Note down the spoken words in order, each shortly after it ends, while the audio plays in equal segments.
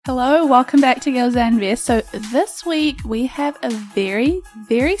Hello, welcome back to Girls That Invest. So this week we have a very,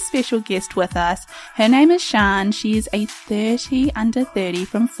 very special guest with us. Her name is Sian. She is a 30 under 30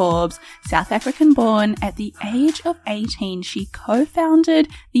 from Forbes, South African born. At the age of 18, she co-founded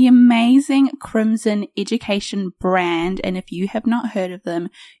the amazing Crimson Education brand. And if you have not heard of them,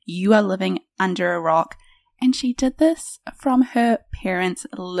 you are living under a rock. And she did this from her parents'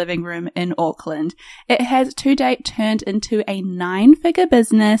 living room in Auckland. It has to date turned into a 9-figure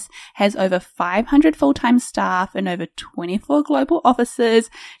business, has over 500 full-time staff and over 24 global offices.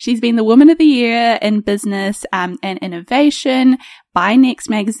 She's been the Woman of the Year in Business and Innovation by Next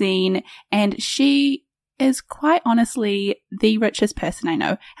Magazine, and she is quite honestly the richest person I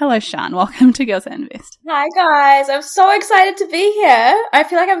know. Hello, Sian. Welcome to Girls That Invest. Hi, guys. I'm so excited to be here. I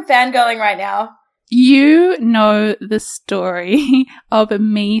feel like I'm fangirling right now. You know the story of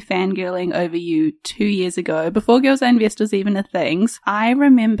me fangirling over you 2 years ago, before Girls That Invest was even a thing. I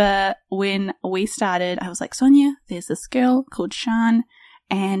remember when we started, I was like, Sonia, there's this girl called Sian,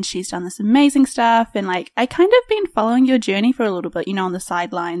 and she's done this amazing stuff. And like, I kind of been following your journey for a little bit, on the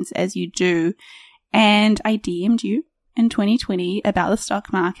sidelines as you do. And I DM'd you in 2020 about the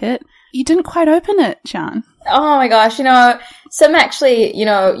stock market. You didn't quite open it, Sian. Oh my gosh, Sim actually,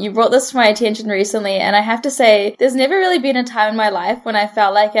 you brought this to my attention recently, and I have to say, there's never really been a time in my life when I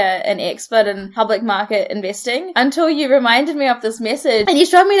felt like an expert in public market investing until you reminded me of this message, and you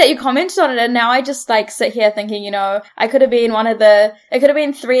showed me that you commented on it, and now I just sit here thinking, I could have been it could have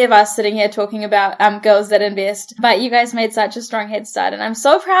been 3 of us sitting here talking about Girls That Invest, but you guys made such a strong head start, and I'm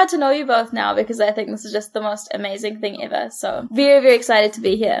so proud to know you both now because I think this is just the most amazing thing ever, so very, very excited to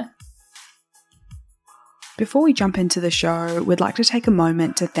be here. Before we jump into the show, we'd like to take a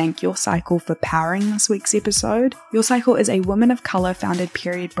moment to thank Your Cycle for powering this week's episode. Your Cycle is a women of colour founded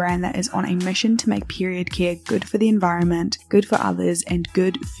period brand that is on a mission to make period care good for the environment, good for others, and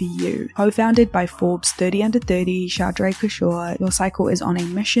good for you. Co-founded by Forbes 30 under 30, Shadray Kishore, Your Cycle is on a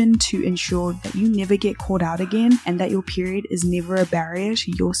mission to ensure that you never get caught out again and that your period is never a barrier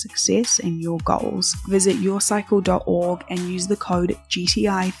to your success and your goals. Visit yourcycle.org and use the code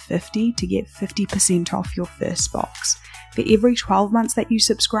GTI50 to get 50% off your first box. For every 12 months that you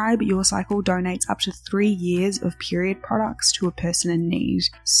subscribe, Your Cycle donates up to 3 years of period products to a person in need.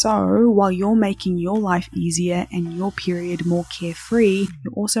 So, while you're making your life easier and your period more carefree,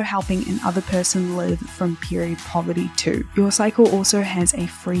 you're also helping another person live from period poverty too. Your Cycle also has a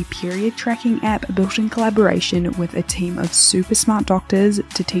free period tracking app built in collaboration with a team of super smart doctors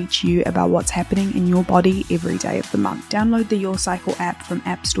to teach you about what's happening in your body every day of the month. Download the Your Cycle app from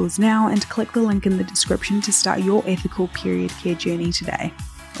app stores now and click the link in the description to start your ethical period care journey today.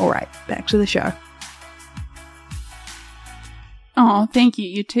 Alright, back to the show. Oh, thank you.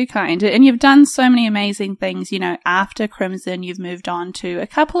 You're too kind. And you've done so many amazing things. After Crimson, you've moved on to a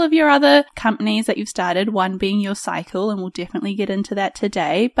couple of your other companies that you've started, one being Your Cycle, and we'll definitely get into that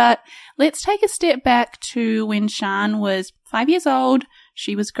today. But let's take a step back to when Sian was 5 years old.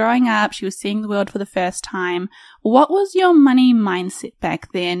 She was growing up. She was seeing the world for the first time. What was your money mindset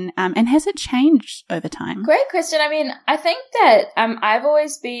back then? And has it changed over time? Great question. I think that I've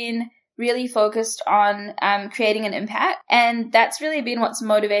always been really focused on creating an impact, and that's really been what's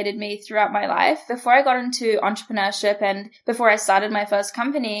motivated me throughout my life. Before I got into entrepreneurship and before I started my first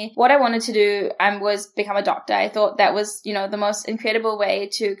company, what I wanted to do was become a doctor. I thought that was, the most incredible way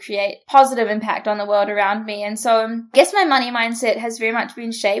to create positive impact on the world around me. And so I guess my money mindset has very much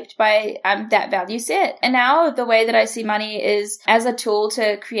been shaped by that value set. And now the way that I see money is as a tool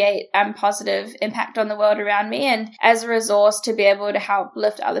to create positive impact on the world around me, and as a resource to be able to help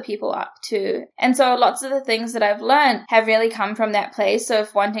lift other people up too. And so lots of the things that I've learned have really come from that place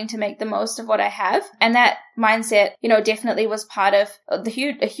of wanting to make the most of what I have. And that mindset, definitely was part of a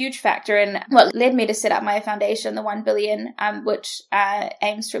huge factor in what led me to set up my foundation, the 1 billion, which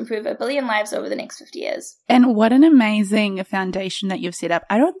aims to improve 1 billion lives over the next 50 years. And what an amazing foundation that you've set up.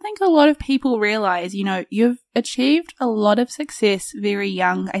 I don't think a lot of people realize, you've achieved a lot of success very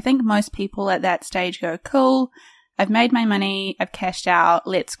young. I think most people at that stage go, cool, I've made my money, I've cashed out,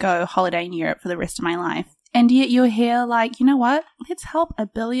 let's go holiday in Europe for the rest of my life. And yet you're here like, you know what? Let's help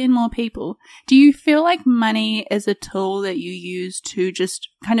 1 billion more people. Do you feel like money is a tool that you use to just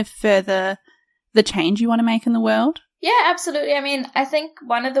kind of further the change you want to make in the world? Yeah, absolutely. I think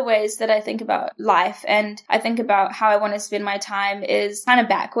one of the ways that I think about life and I think about how I want to spend my time is kind of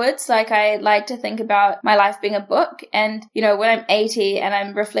backwards. Like I like to think about my life being a book, and, when I'm 80 and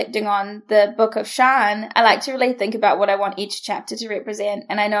I'm reflecting on the book of Sian, I like to really think about what I want each chapter to represent.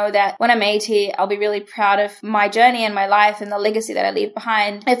 And I know that when I'm 80, I'll be really proud of my journey and my life and the legacy that I leave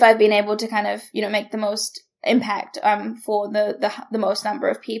behind if I've been able to kind of, make the most impact for the most number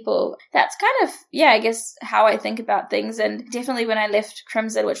of people. That's kind of, I guess how I think about things. And definitely when I left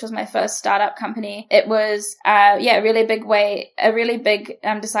Crimson, which was my first startup company, it was a really big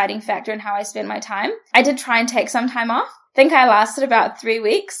deciding factor in how I spend my time. I did try and take some time off. I think I lasted about 3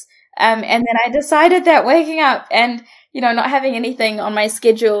 weeks. And then I decided that waking up and, not having anything on my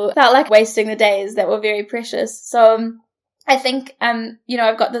schedule felt like wasting the days that were very precious. So I think,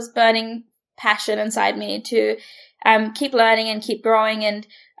 I've got this burning passion inside me to keep learning and keep growing. And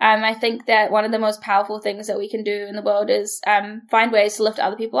I think that one of the most powerful things that we can do in the world is find ways to lift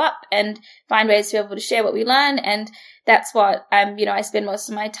other people up and find ways to be able to share what we learn. And that's what, I spend most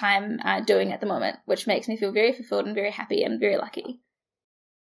of my time doing at the moment, which makes me feel very fulfilled and very happy and very lucky.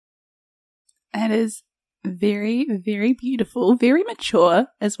 That is very, very beautiful, very mature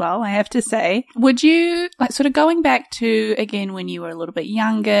as well, I have to say. Would you, sort of going back to, again, when you were a little bit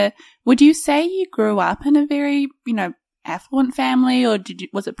younger, would you say you grew up in a very, affluent family, or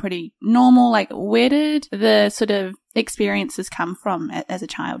was it pretty normal? Where did the sort of experiences come from as a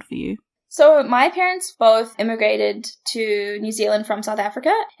child for you? So my parents both immigrated to New Zealand from South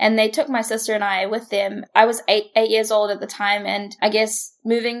Africa, and they took my sister and I with them. I was eight years old at the time, and I guess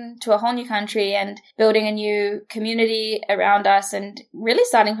moving to a whole new country and building a new community around us and really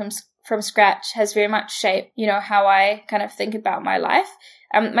starting from scratch has very much shaped, how I kind of think about my life.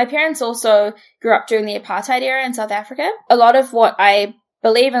 My parents also grew up during the apartheid era in South Africa. A lot of what I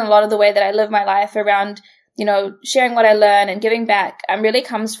believe and a lot of the way that I live my life around, sharing what I learn and giving back really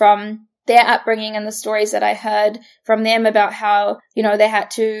comes from their upbringing and the stories that I heard from them about how, they had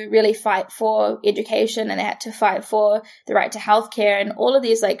to really fight for education and they had to fight for the right to healthcare, and all of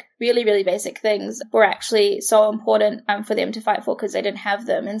these really, really basic things were actually so important for them to fight for because they didn't have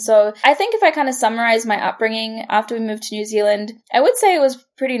them. And so I think if I kind of summarize my upbringing after we moved to New Zealand, I would say it was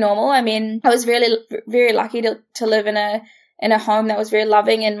pretty normal. I mean, I was really, very lucky to live in a home that was very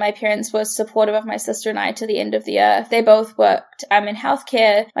loving, and my parents were supportive of my sister and I to the end of the earth. They both worked in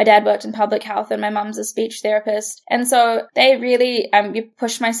healthcare. My dad worked in public health and my mum's a speech therapist. And so they really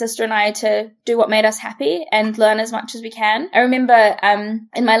pushed my sister and I to do what made us happy and learn as much as we can. I remember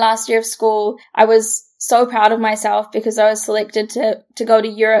in my last year of school, I was so proud of myself because I was selected to go to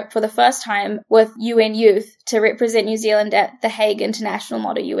Europe for the first time with UN Youth to represent New Zealand at the Hague International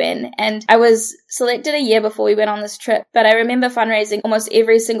Model UN. And I was selected a year before we went on this trip, but I remember fundraising almost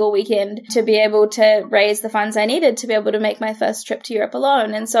every single weekend to be able to raise the funds I needed to be able to make my first trip to Europe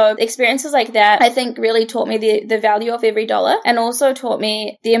alone. And so experiences like that, I think, really taught me the value of every dollar, and also taught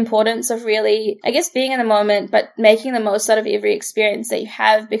me the importance of really, I guess, being in the moment, but making the most out of every experience that you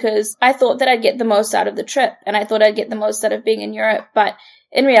have, because I thought that I'd get the most out of the trip and I thought I'd get the most out of being in Europe, but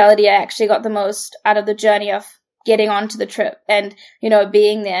in reality I actually got the most out of the journey of getting onto the trip and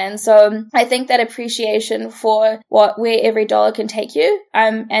being there. And so I think that appreciation for where every dollar can take you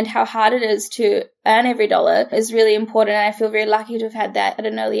and how hard it is to earn every dollar is really important, and I feel very lucky to have had that at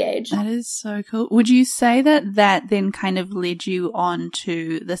an early age. That is so cool. Would you say that then kind of led you on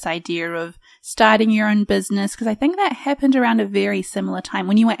to this idea of starting your own business? Because I think that happened around a very similar time,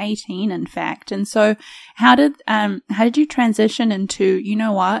 when you were 18, in fact. And so how did you transition into,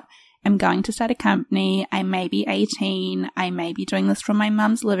 I'm going to start a company, I may be 18, I may be doing this from my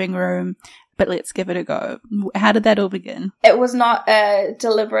mum's living room, but let's give it a go? How did that all begin? It was not a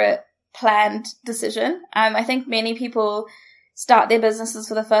deliberate, planned decision. I think many people start their businesses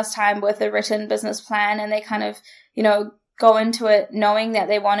for the first time with a written business plan, and they kind of, go into it knowing that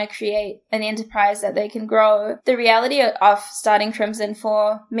they want to create an enterprise that they can grow. The reality of starting Crimson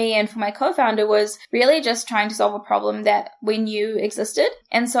for me and for my co-founder was really just trying to solve a problem that we knew existed.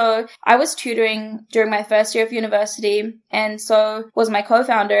 And so I was tutoring during my first year of university, and so was my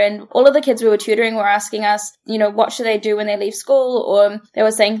co-founder, and all of the kids we were tutoring were asking us, what should they do when they leave school? Or they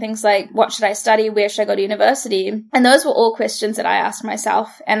were saying things like, what should I study? Where should I go to university? And those were all questions that I asked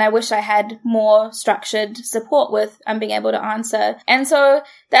myself, and I wish I had more structured support with being able to answer. And so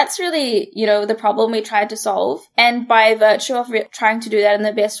that's really, the problem we tried to solve. And by virtue of trying to do that in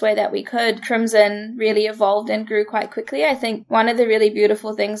the best way that we could, Crimson really evolved and grew quite quickly. I think one of the really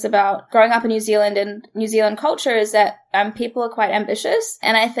beautiful things about growing up in New Zealand and New Zealand culture is that people are quite ambitious.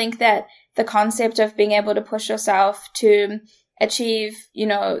 And I think that the concept of being able to push yourself to achieve,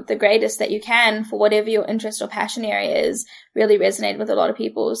 the greatest that you can for whatever your interest or passion area is really resonated with a lot of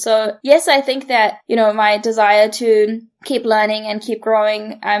people. So yes, I think that, my desire to keep learning and keep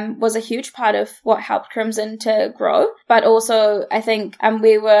growing was a huge part of what helped Crimson to grow. But also I think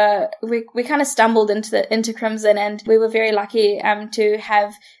we kind of stumbled into Crimson, and we were very lucky to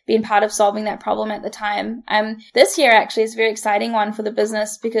have been part of solving that problem at the time. This year actually is a very exciting one for the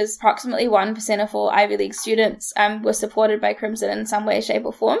business, because approximately 1% of all Ivy League students were supported by Crimson in some way, shape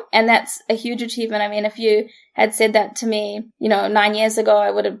or form. And that's a huge achievement. I mean, if you had said that to me, 9 years ago, I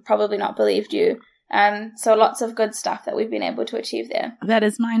would have probably not believed you. So lots of good stuff that we've been able to achieve there. That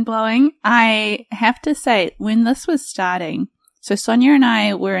is mind-blowing. I have to say, when this was starting, so Sonia and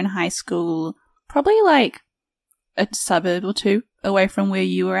I were in high school, probably like a suburb or two away from where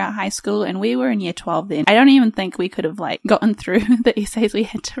you were at high school, and we were in year 12 then. I don't even think we could have gotten through the essays we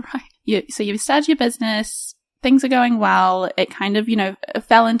had to write. So you've started your business, things are going well, it kind of,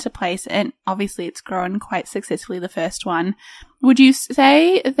 fell into place, and obviously it's grown quite successfully, the first one. Would you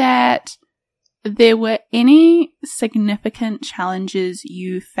say that there were any significant challenges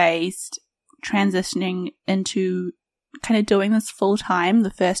you faced transitioning into kind of doing this full time the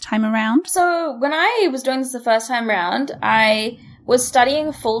first time around? So when I was doing this the first time around, I was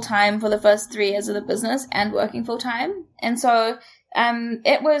studying full time for the first 3 years of the business and working full time. And so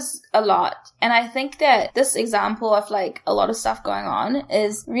it was a lot. And I think that this example of a lot of stuff going on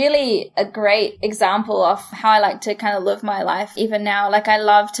is really a great example of how I like to kind of live my life even now. I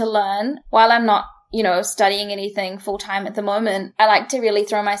love to learn while I'm not, studying anything full time at the moment. I like to really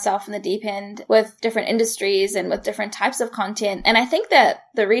throw myself in the deep end with different industries and with different types of content. And I think that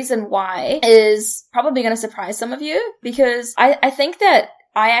the reason why is probably going to surprise some of you, because I think that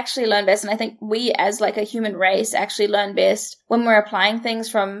I actually learn best, and I think we as a human race actually learn best when we're applying things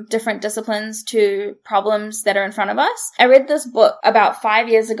from different disciplines to problems that are in front of us. I read this book about 5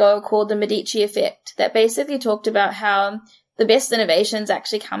 years ago called The Medici Effect that basically talked about how the best innovations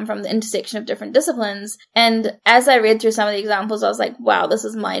actually come from the intersection of different disciplines. And as I read through some of the examples, I was like, wow, this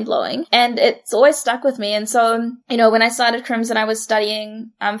is mind-blowing. And it's always stuck with me. And so, when I started Crimson, I was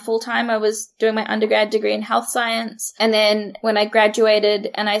studying full-time. I was doing my undergrad degree in health science. And then when I graduated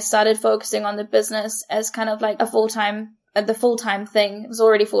and I started focusing on the business as kind of a full-time the full-time thing. It was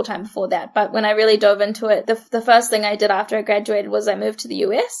already full-time before that. But when I really dove into it, the first thing I did after I graduated was I moved to the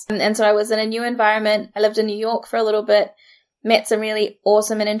US. And so I was in a new environment. I lived in New York for a little bit, met some really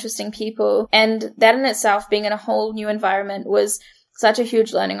awesome and interesting people. And that in itself, being in a whole new environment, was such a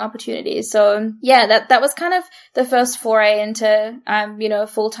huge learning opportunity. So yeah, that was kind of the first foray into,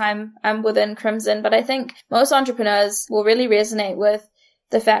 full-time within Crimson. But I think most entrepreneurs will really resonate with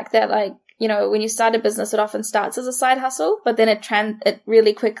the fact that when you start a business, it often starts as a side hustle, but then it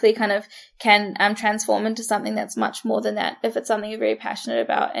really quickly kind of can transform into something that's much more than that if it's something you're very passionate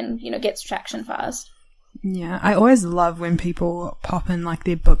about and, gets traction fast. Yeah, I always love when people pop in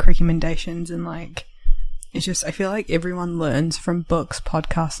their book recommendations, and it's just, I feel like everyone learns from books,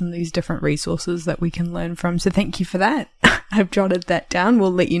 podcasts, and these different resources that we can learn from. So thank you for that. I've jotted that down.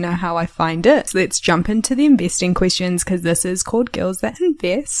 We'll let you know how I find it. So let's jump into the investing questions, because this is called Girls That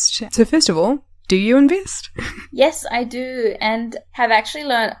Invest. So first of all, do you invest? Yes, I do, and have actually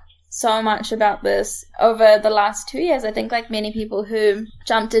learned so much about this over the last 2 years. I think many people who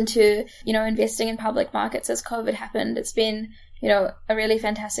jumped into, investing in public markets as COVID happened, it's been, a really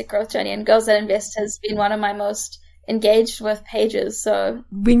fantastic growth journey, and Girls That Invest has been one of my most engaged with pages. So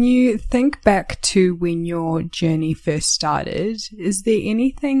when you think back to when your journey first started, is there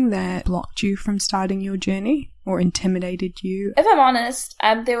anything that blocked you from starting your journey or intimidated you? If I'm honest,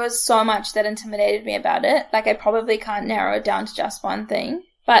 there was so much that intimidated me about it. I probably can't narrow it down to just one thing.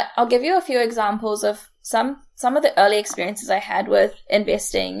 But I'll give you a few examples of some of the early experiences I had with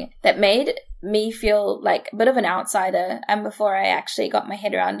investing that made me feel like a bit of an outsider, and before I actually got my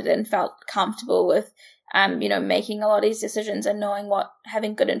head around it and felt comfortable with making a lot of these decisions and knowing what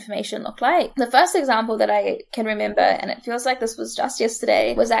having good information looked like. The first example that I can remember, and it feels like this was just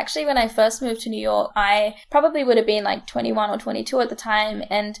yesterday, was actually when I first moved to New York. I probably would have been 21 or 22 at the time,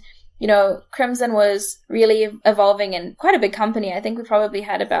 and Crimson was really evolving in quite a big company. I think we probably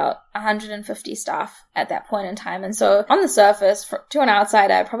had about 150 staff at that point in time. And so on the surface, to an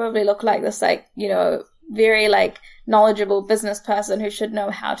outsider, I probably look like this, very knowledgeable business person who should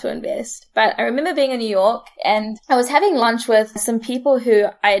know how to invest. But I remember being in New York, and I was having lunch with some people who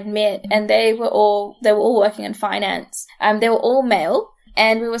I had met, and they were all working in finance. They were all male,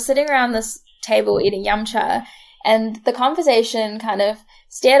 and we were sitting around this table eating yum cha, and the conversation kind of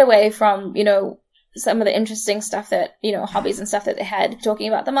steered away from, some of the interesting stuff that, hobbies and stuff that they had, talking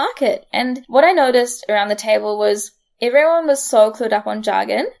about the market. And what I noticed around the table was everyone was so clued up on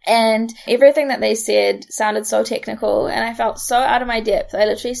jargon, and everything that they said sounded so technical, and I felt so out of my depth. I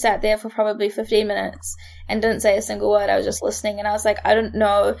literally sat there for probably 15 minutes and didn't say a single word. I was just listening, and I was like, I don't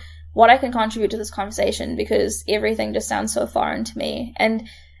know what I can contribute to this conversation because everything just sounds so foreign to me. And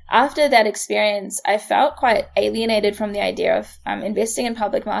after that experience, I felt quite alienated from the idea of investing in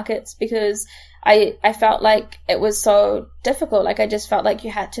public markets because I felt like it was so difficult. Like I just felt like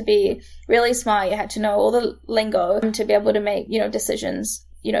you had to be really smart. You had to know all the lingo to be able to make, decisions,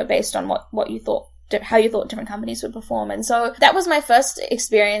 based on what you thought, how you thought different companies would perform. And so that was my first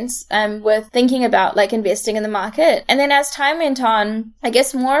experience with thinking about like investing in the market. And then as time went on, I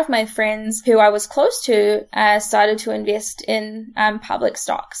guess more of my friends who I was close to started to invest in public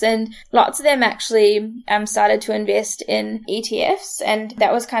stocks, and lots of them actually started to invest in ETFs. And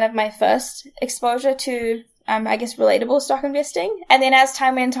that was kind of my first exposure to relatable stock investing. And then as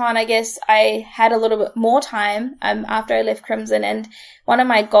time went on, I guess I had a little bit more time after I left Crimson. And one of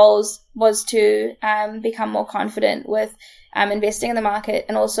my goals was to become more confident with investing in the market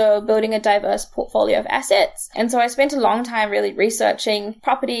and also building a diverse portfolio of assets. And so I spent a long time really researching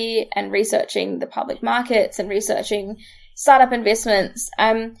property and researching the public markets and researching startup investments.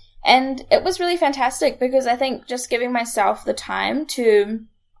 And it was really fantastic because I think just giving myself the time to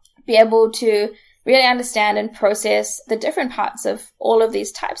be able to really understand and process the different parts of all of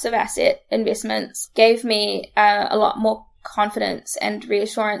these types of asset investments gave me a lot more confidence and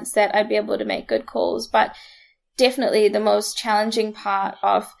reassurance that I'd be able to make good calls. But definitely the most challenging part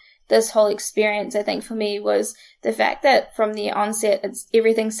of this whole experience, I think, for me was the fact that from the onset,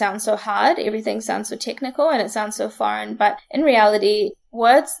 everything sounds so hard, everything sounds so technical, and it sounds so foreign. But in reality,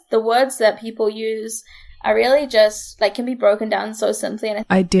 the words that people use are really just like can be broken down so simply. And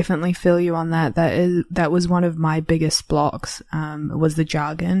I definitely feel you on that. That was one of my biggest blocks, was the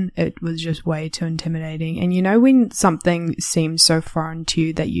jargon. It was just way too intimidating. And when something seems so foreign to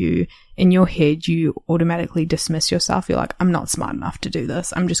you that in your head, you automatically dismiss yourself. You're like, I'm not smart enough to do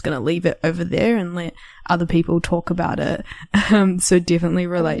this. I'm just going to leave it over there and let other people talk about it. So definitely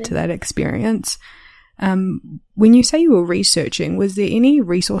relate to that experience. When you say you were researching, was there any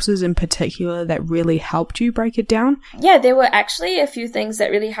resources in particular that really helped you break it down? Yeah, there were actually a few things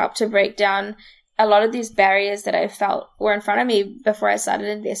that really helped to break down a lot of these barriers that I felt were in front of me before I started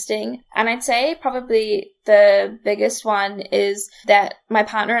investing. And I'd say probably the biggest one is that my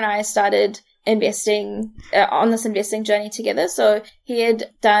partner and I started investing on this investing journey together. So he had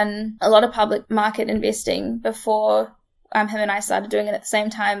done a lot of public market investing before him and I started doing it at the same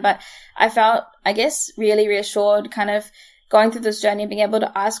time. But I felt, I guess, really reassured kind of going through this journey, being able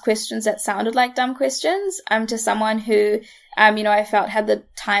to ask questions that sounded like dumb questions to someone who, I felt had the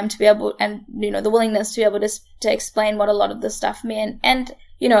time to be able and, the willingness to be able to explain what a lot of this stuff meant. And,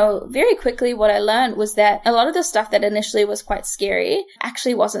 very quickly what I learned was that a lot of the stuff that initially was quite scary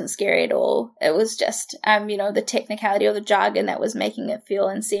actually wasn't scary at all. It was just, the technicality or the jargon that was making it feel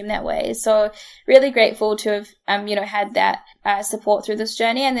and seem that way. So really grateful to have, had that support through this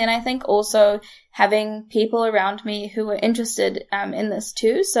journey. And then I think also having people around me who were interested in this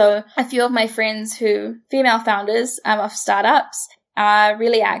too. So a few of my friends female founders of startups, are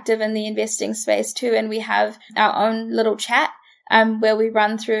really active in the investing space too. And we have our own little chat where we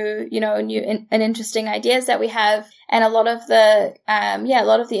run through, new and interesting ideas that we have. And a lot of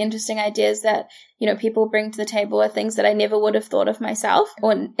the interesting ideas that, people bring to the table are things that I never would have thought of myself,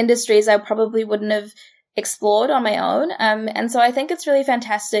 or industries I probably wouldn't have explored on my own. And so I think it's really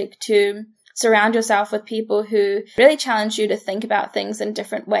fantastic to surround yourself with people who really challenge you to think about things in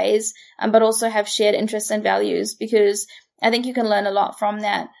different ways, but also have shared interests and values, because I think you can learn a lot from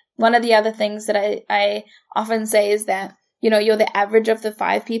that. One of the other things that I often say is that, you're the average of the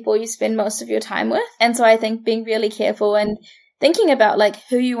 5 people you spend most of your time with. And so I think being really careful and thinking about like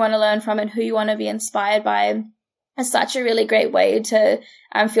who you want to learn from and who you want to be inspired by is such a really great way to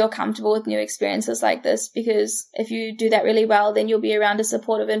feel comfortable with new experiences like this, because if you do that really well, then you'll be around a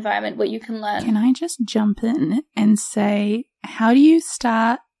supportive environment where you can learn. Can I just jump in and say, how do you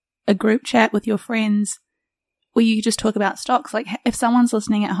start a group chat with your friends where you just talk about stocks? Like if someone's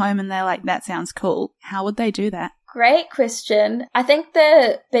listening at home and they're like, that sounds cool, how would they do that? Great question. I think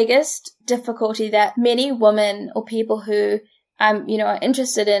the biggest difficulty that many women or people who are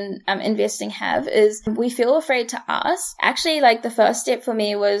interested in investing have is we feel afraid to ask. Actually, like the first step for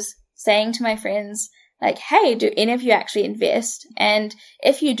me was saying to my friends, like, hey, do any of you actually invest? And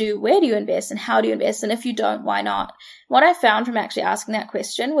if you do, where do you invest and how do you invest? And if you don't, why not? What I found from actually asking that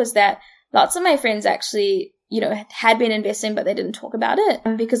question was that lots of my friends actually, had been investing, but they didn't talk about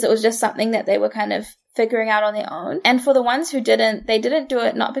it because it was just something that they were kind of figuring out on their own. And for the ones who didn't, they didn't do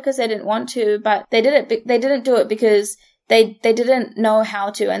it not because they didn't want to, but they didn't do it because they didn't know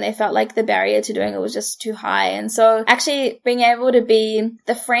how to, and they felt like the barrier to doing it was just too high. And so actually being able to be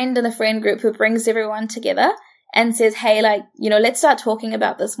the friend in the friend group who brings everyone together and says, hey, like, let's start talking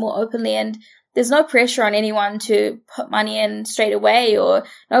about this more openly. And there's no pressure on anyone to put money in straight away, or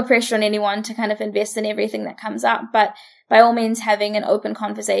no pressure on anyone to kind of invest in everything that comes up. But by all means, having an open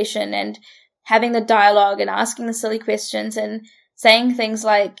conversation and having the dialogue and asking the silly questions and saying things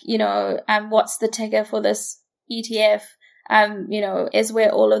like, what's the ticker for this ETF? Is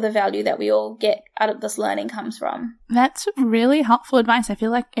where all of the value that we all get out of this learning comes from. That's really helpful advice. I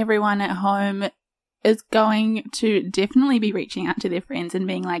feel like everyone at home is going to definitely be reaching out to their friends and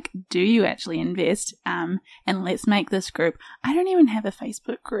being like, do you actually invest? And let's make this group. I don't even have a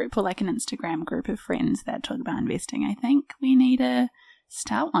Facebook group or like an Instagram group of friends that talk about investing. I think we need to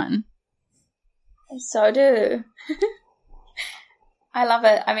start one. I so do. I love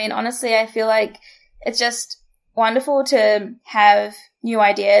it. I mean, honestly, I feel like it's just wonderful to have new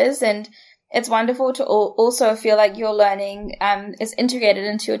ideas, and it's wonderful to also feel like your learning is integrated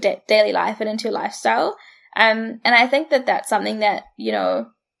into your daily life and into your lifestyle. And I think that that's something that,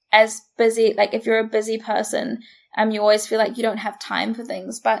 as busy, like if you're a busy person, you always feel like you don't have time for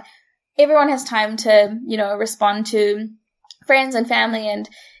things, but everyone has time to, respond to friends and family. And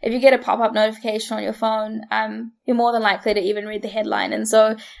if you get a pop-up notification on your phone, you're more than likely to even read the headline. And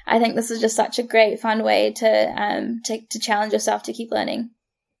so I think this is just such a great, fun way to challenge yourself to keep learning.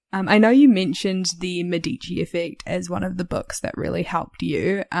 I know you mentioned the Medici Effect as one of the books that really helped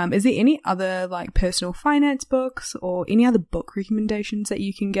you. Is there any other like personal finance books or any other book recommendations that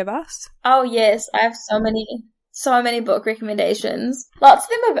you can give us? Oh yes, I have so many book recommendations. Lots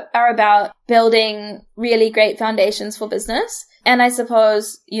of them are about building really great foundations for business. And I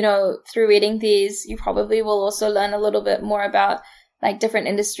suppose, through reading these, you probably will also learn a little bit more about like different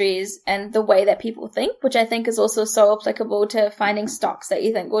industries and the way that people think, which I think is also so applicable to finding stocks that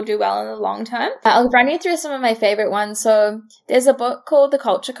you think will do well in the long term. I'll run you through some of my favorite ones. So there's a book called The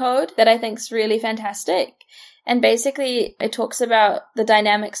Culture Code that I think is really fantastic. And basically it talks about the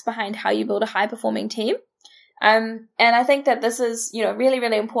dynamics behind how you build a high performing team. And I think that this is, really,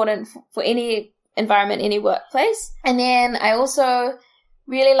 really important for any environment, any workplace. And then I also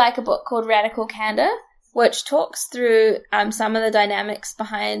really like a book called Radical Candor, which talks through some of the dynamics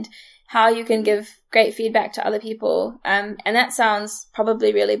behind how you can give great feedback to other people. And that sounds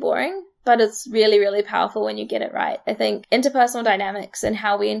probably really boring, but it's really, really powerful when you get it right. I think interpersonal dynamics and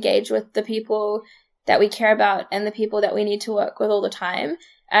how we engage with the people that we care about and the people that we need to work with all the time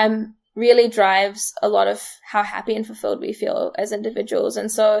really drives a lot of how happy and fulfilled we feel as individuals. And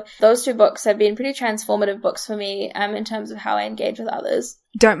so those two books have been pretty transformative books for me in terms of how I engage with others.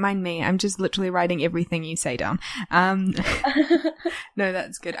 Don't mind me. I'm just literally writing everything you say down. No,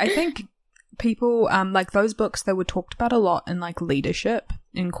 that's good. I think people, like those books, they were talked about a lot in like leadership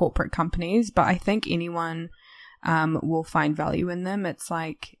in corporate companies, but I think anyone will find value in them. It's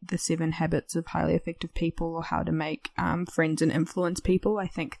like the 7 Habits of Highly Effective People or how to make friends and influence people. I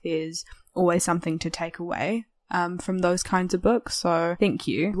think there's always something to take away from those kinds of books. So thank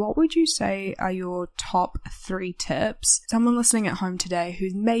you. What would you say are your top 3 tips? Someone listening at home today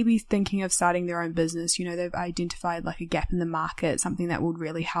who's maybe thinking of starting their own business, they've identified like a gap in the market, something that would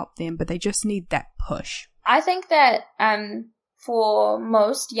really help them, but they just need that push. I think that for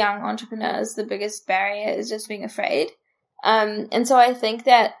most young entrepreneurs, the biggest barrier is just being afraid. And so I think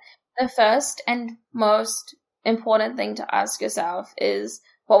that the first and most important thing to ask yourself is,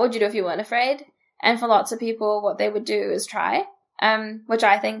 what would you do if you weren't afraid? And for lots of people, what they would do is try, which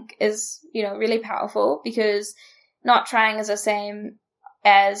I think is, really powerful, because not trying is the same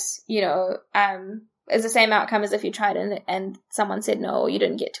as, is the same outcome as if you tried and someone said no, or you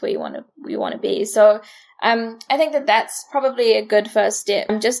didn't get to where you want to be. So I think that that's probably a good first step,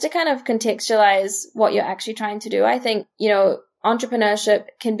 just to kind of contextualize what you're actually trying to do. I think, entrepreneurship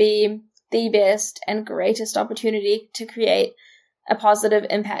can be the best and greatest opportunity to create a positive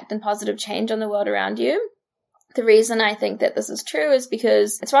impact and positive change on the world around you. The reason I think that this is true is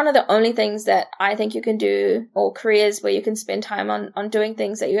because it's one of the only things that I think you can do, or careers where you can spend time on doing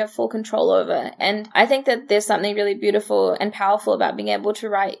things that you have full control over. And I think that there's something really beautiful and powerful about being able to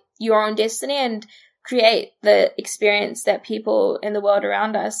write your own destiny and create the experience that people in the world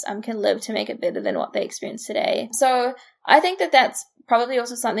around us can live to make it better than what they experience today. So I think that that's probably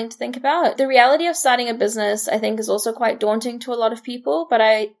also something to think about. The reality of starting a business, I think, is also quite daunting to a lot of people, but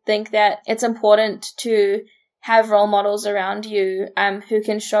I think that it's important to have role models around you who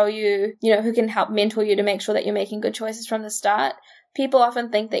can show you, who can help mentor you to make sure that you're making good choices from the start, people often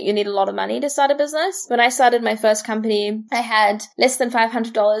think that you need a lot of money to start a business. When I started my first company, I had less than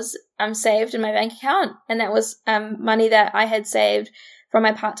 $500 saved in my bank account. And that was money that I had saved from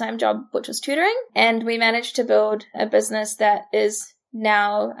my part-time job, which was tutoring. And we managed to build a business that is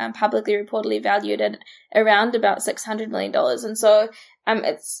now publicly reportedly valued at around about $600 million. And so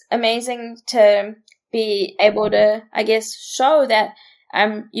it's amazing to be able to, I guess, show that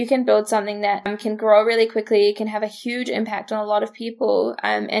you can build something that can grow really quickly, can have a huge impact on a lot of people,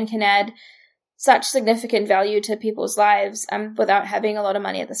 and can add such significant value to people's lives without having a lot of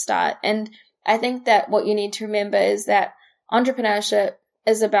money at the start. And I think that what you need to remember is that entrepreneurship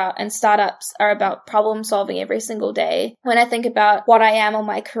is about, and startups are about, problem solving every single day. When I think about what I am on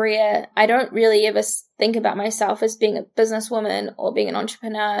my career, I don't really ever think about myself as being a businesswoman or being an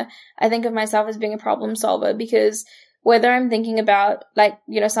entrepreneur. I think of myself as being a problem solver, because whether I'm thinking about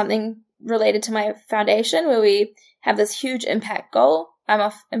something related to my foundation where we have this huge impact goal, I'm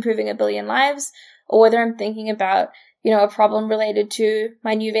of improving 1 billion lives, or whether I'm thinking about a problem related to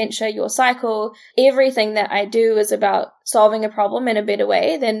my new venture, Your Cycle, everything that I do is about solving a problem in a better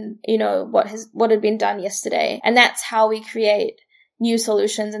way than, what had been done yesterday. And that's how we create new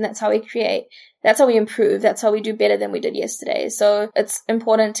solutions, and that's how we improve. That's how we do better than we did yesterday. So it's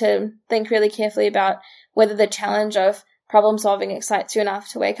important to think really carefully about whether the challenge of problem solving excites you enough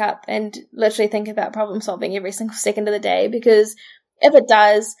to wake up and literally think about problem solving every single second of the day. Because if it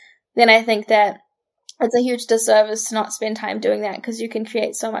does, then I think that it's a huge disservice to not spend time doing that, because you can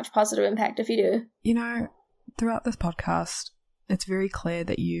create so much positive impact if you do. Throughout this podcast, it's very clear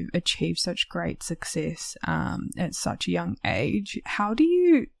that you've achieved such great success at such a young age. How do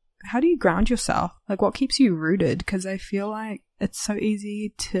you ground yourself? Like, what keeps you rooted? Because I feel like it's so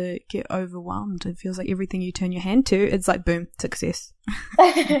easy to get overwhelmed. It feels like everything you turn your hand to, it's like, boom, success.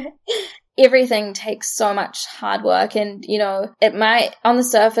 Everything takes so much hard work, and it might, on the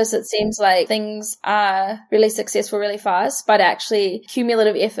surface, it seems like things are really successful really fast, but actually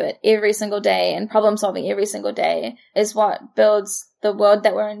cumulative effort every single day and problem solving every single day is what builds the world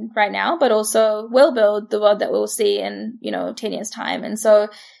that we're in right now, but also will build the world that we'll see in 10 years time. And so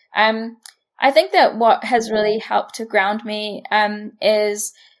I think that what has really helped to ground me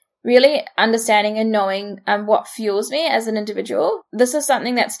is really understanding and knowing what fuels me as an individual. This is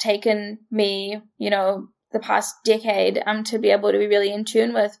something that's taken me, the past decade to be able to be really in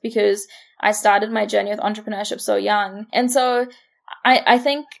tune with, because I started my journey with entrepreneurship so young. And so I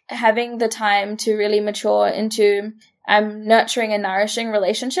think having the time to really mature into nurturing and nourishing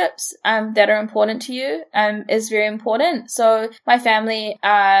relationships that are important to you is very important. So my family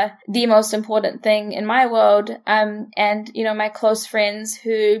are the most important thing in my world, and my close friends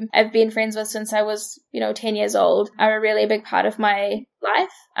who I've been friends with since I was 10 years old are a really big part of my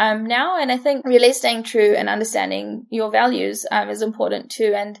life now. And I think really staying true and understanding your values is important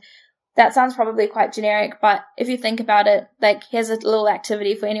too. And that sounds probably quite generic, but if you think about it, like, here's a little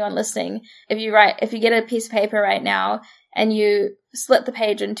activity for anyone listening. If you get a piece of paper right now and you split the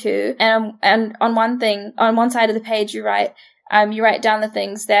page in two, and on one side of the page you write down the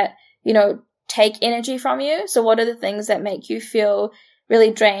things that, take energy from you. So what are the things that make you feel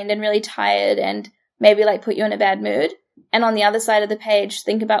really drained and really tired and maybe like put you in a bad mood? And on the other side of the page,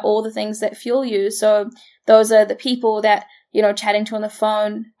 think about all the things that fuel you. So those are the people that, chatting to on the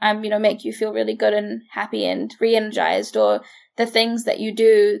phone, make you feel really good and happy and re-energized, or the things that you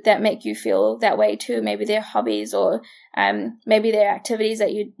do that make you feel that way too. Maybe they're hobbies, or maybe they're activities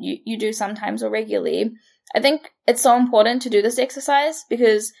that you do sometimes or regularly. I think it's so important to do this exercise,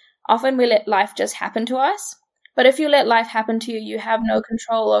 because often we let life just happen to us. But if you let life happen to you, you have no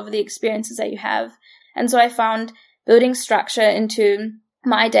control over the experiences that you have. And so I found building structure into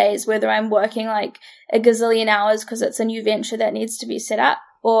my days, whether I'm working like a gazillion hours because it's a new venture that needs to be set up,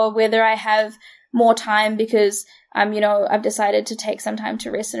 or whether I have more time because I've decided to take some time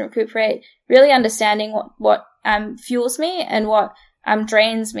to rest and recuperate. Really understanding what fuels me and what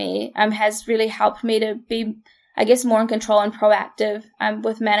drains me has really helped me to be, I guess, more in control and proactive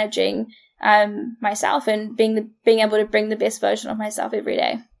with managing myself and being able to bring the best version of myself every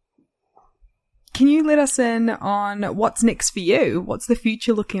day. Can you let us in on what's next for you? What's the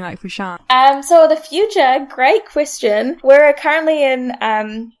future looking like for Sian? So the future, great question. We're currently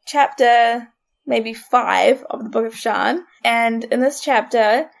in chapter maybe 5 of the Book of Sian. And in this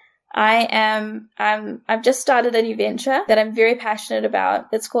chapter, I've just started a new venture that I'm very passionate about.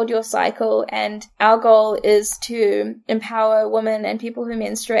 It's called Your Cycle, and our goal is to empower women and people who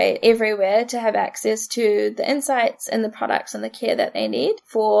menstruate everywhere to have access to the insights and the products and the care that they need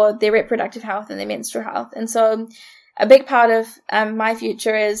for their reproductive health and their menstrual health. And so a big part of my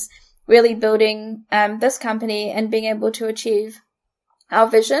future is really building this company and being able to achieve our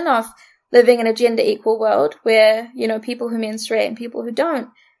vision of living in a gender equal world where, people who menstruate and people who don't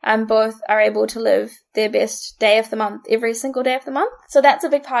both are able to live their best day of the month every single day of the month. So that's a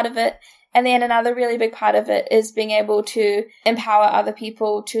big part of it. And then another really big part of it is being able to empower other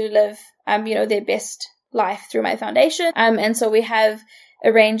people to live, their best life through my foundation. And so we have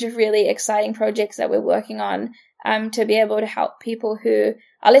a range of really exciting projects that we're working on to be able to help people who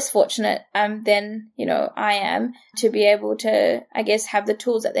are less fortunate than, I am, to be able to, I guess, have the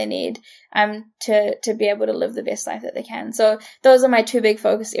tools that they need to be able to live the best life that they can. So those are my two big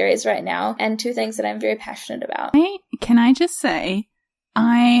focus areas right now, and two things that I'm very passionate about. Can I just say,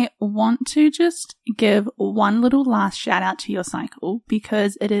 I want to just give one little last shout out to Your Cycle,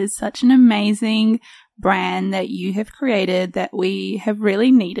 because it is such an amazing brand that you have created that we have really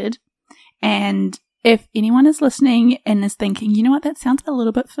needed. And if anyone is listening and is thinking, you know what, that sounds a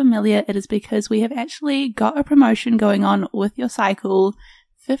little bit familiar, it is because we have actually got a promotion going on with Your Cycle.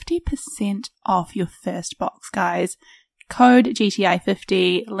 50% off your first box, guys. Code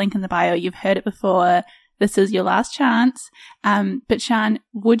GTI50, link in the bio. You've heard it before. This is your last chance. But Sian,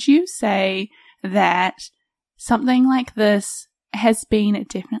 would you say that something like this has been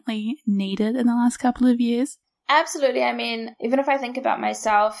definitely needed in the last couple of years? Absolutely. I mean, even if I think about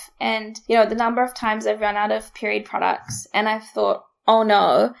myself and, the number of times I've run out of period products and I've thought, oh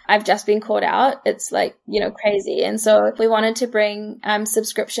no, I've just been caught out. It's like, crazy. And so we wanted to bring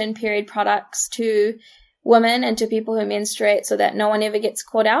subscription period products to women and to people who menstruate so that no one ever gets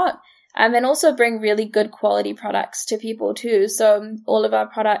caught out. And also bring really good quality products to people too. So all of our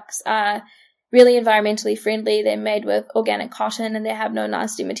products are really environmentally friendly. They're made with organic cotton and they have no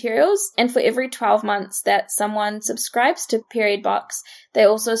nasty materials. And for every 12 months that someone subscribes to Period Box, they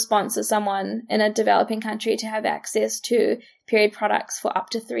also sponsor someone in a developing country to have access to period products for up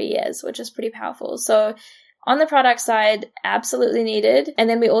to 3 years, which is pretty powerful. So on the product side, absolutely needed. And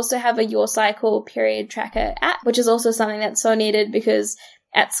then we also have a Your Cycle period tracker app, which is also something that's so needed because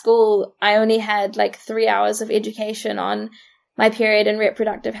at school, I only had like 3 hours of education on my period and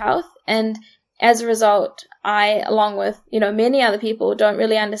reproductive health. And as a result, I, along with, many other people, don't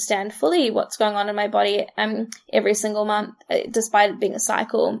really understand fully what's going on in my body every single month, despite it being a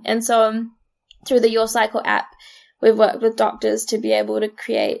cycle. And so through the Your Cycle app, we've worked with doctors to be able to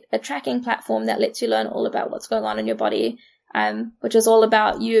create a tracking platform that lets you learn all about what's going on in your body, which is all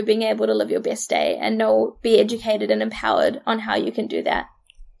about you being able to live your best day and be educated and empowered on how you can do that.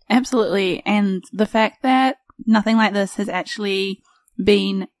 Absolutely. And the fact that nothing like this has actually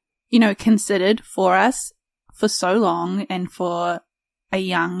been considered for us for so long, and for a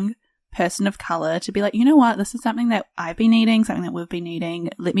young person of color to be like, you know what, this is something that I've been needing, something that we've been needing.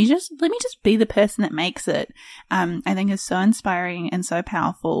 Let me just be the person that makes it. I think is so inspiring and so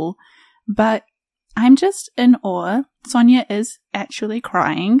powerful. But I'm just in awe. Sonia is actually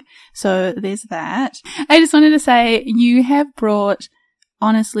crying. So there's that. I just wanted to say you have brought,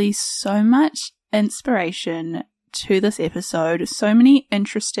 honestly, so much inspiration to this episode, so many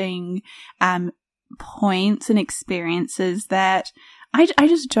interesting points and experiences that I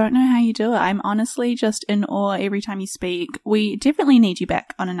just don't know how you do it. I'm honestly just in awe every time you speak. We definitely need you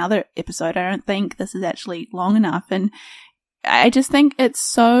back on another episode. I don't think this is actually long enough, and I just think it's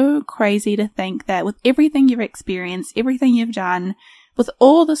so crazy to think that with everything you've experienced, everything you've done, with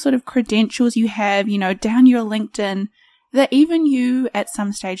all the sort of credentials you have, down your LinkedIn, that even you at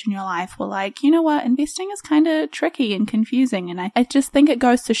some stage in your life were like, you know what, investing is kind of tricky and confusing. And I just think it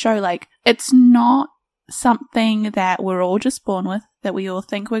goes to show, like, it's not something that we're all just born with, that we all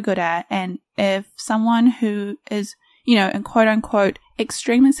think we're good at. And if someone who is, in quote unquote,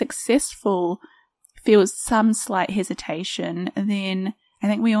 extremely successful feels some slight hesitation, then I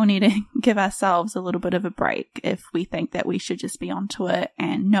think we all need to give ourselves a little bit of a break if we think that we should just be onto it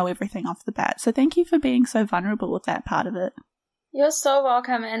and know everything off the bat. So thank you for being so vulnerable with that part of it. You're so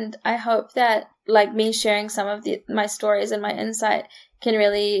welcome. And I hope that, like, me sharing some of my stories and my insight can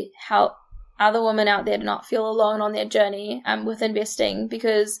really help other women out there to not feel alone on their journey with investing,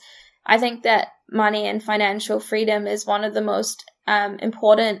 because I think that money and financial freedom is one of the most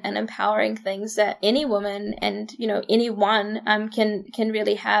important and empowering things that any woman and, anyone can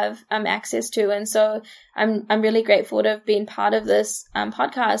really have access to. And so I'm really grateful to have been part of this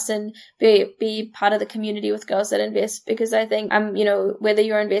podcast and be part of the community with Girls That Invest, because I think whether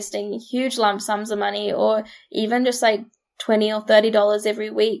you're investing huge lump sums of money or even just like $20 or $30 every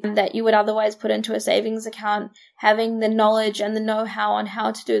week that you would otherwise put into a savings account, having the knowledge and the know-how on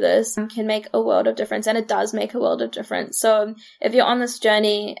how to do this can make a world of difference, and it does make a world of difference. So if you're on this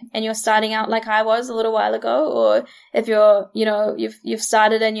journey and you're starting out like I was a little while ago, or if you're, you've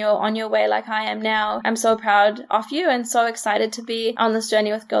started and you're on your way like I am now, I'm so proud of you and so excited to be on this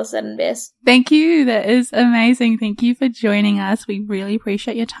journey with Girls That Invest. Thank you. That is amazing. Thank you for joining us. We really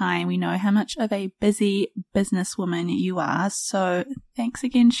appreciate your time. We know how much of a busy businesswoman you are. So thanks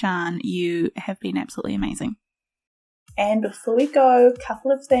again, Sian. You have been absolutely amazing. And before we go, a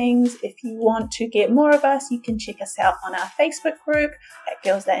couple of things. If you want to get more of us, you can check us out on our Facebook group at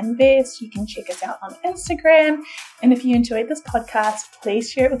Girls That Invest. You can check us out on Instagram. And if you enjoyed this podcast,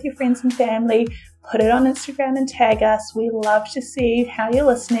 please share it with your friends and family. Put it on Instagram and tag us. We love to see how you're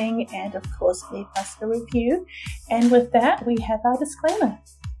listening. And of course, leave us a review. And with that, we have our disclaimer.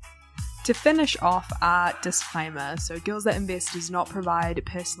 To finish off our disclaimer, so Girls That Invest does not provide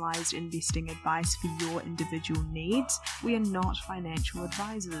personalised investing advice for your individual needs. We are not financial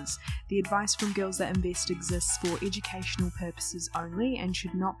advisors. The advice from Girls That Invest exists for educational purposes only and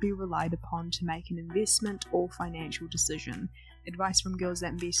should not be relied upon to make an investment or financial decision. Advice from Girls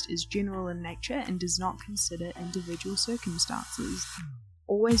That Invest is general in nature and does not consider individual circumstances.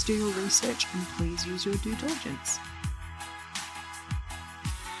 Always do your research and please use your due diligence.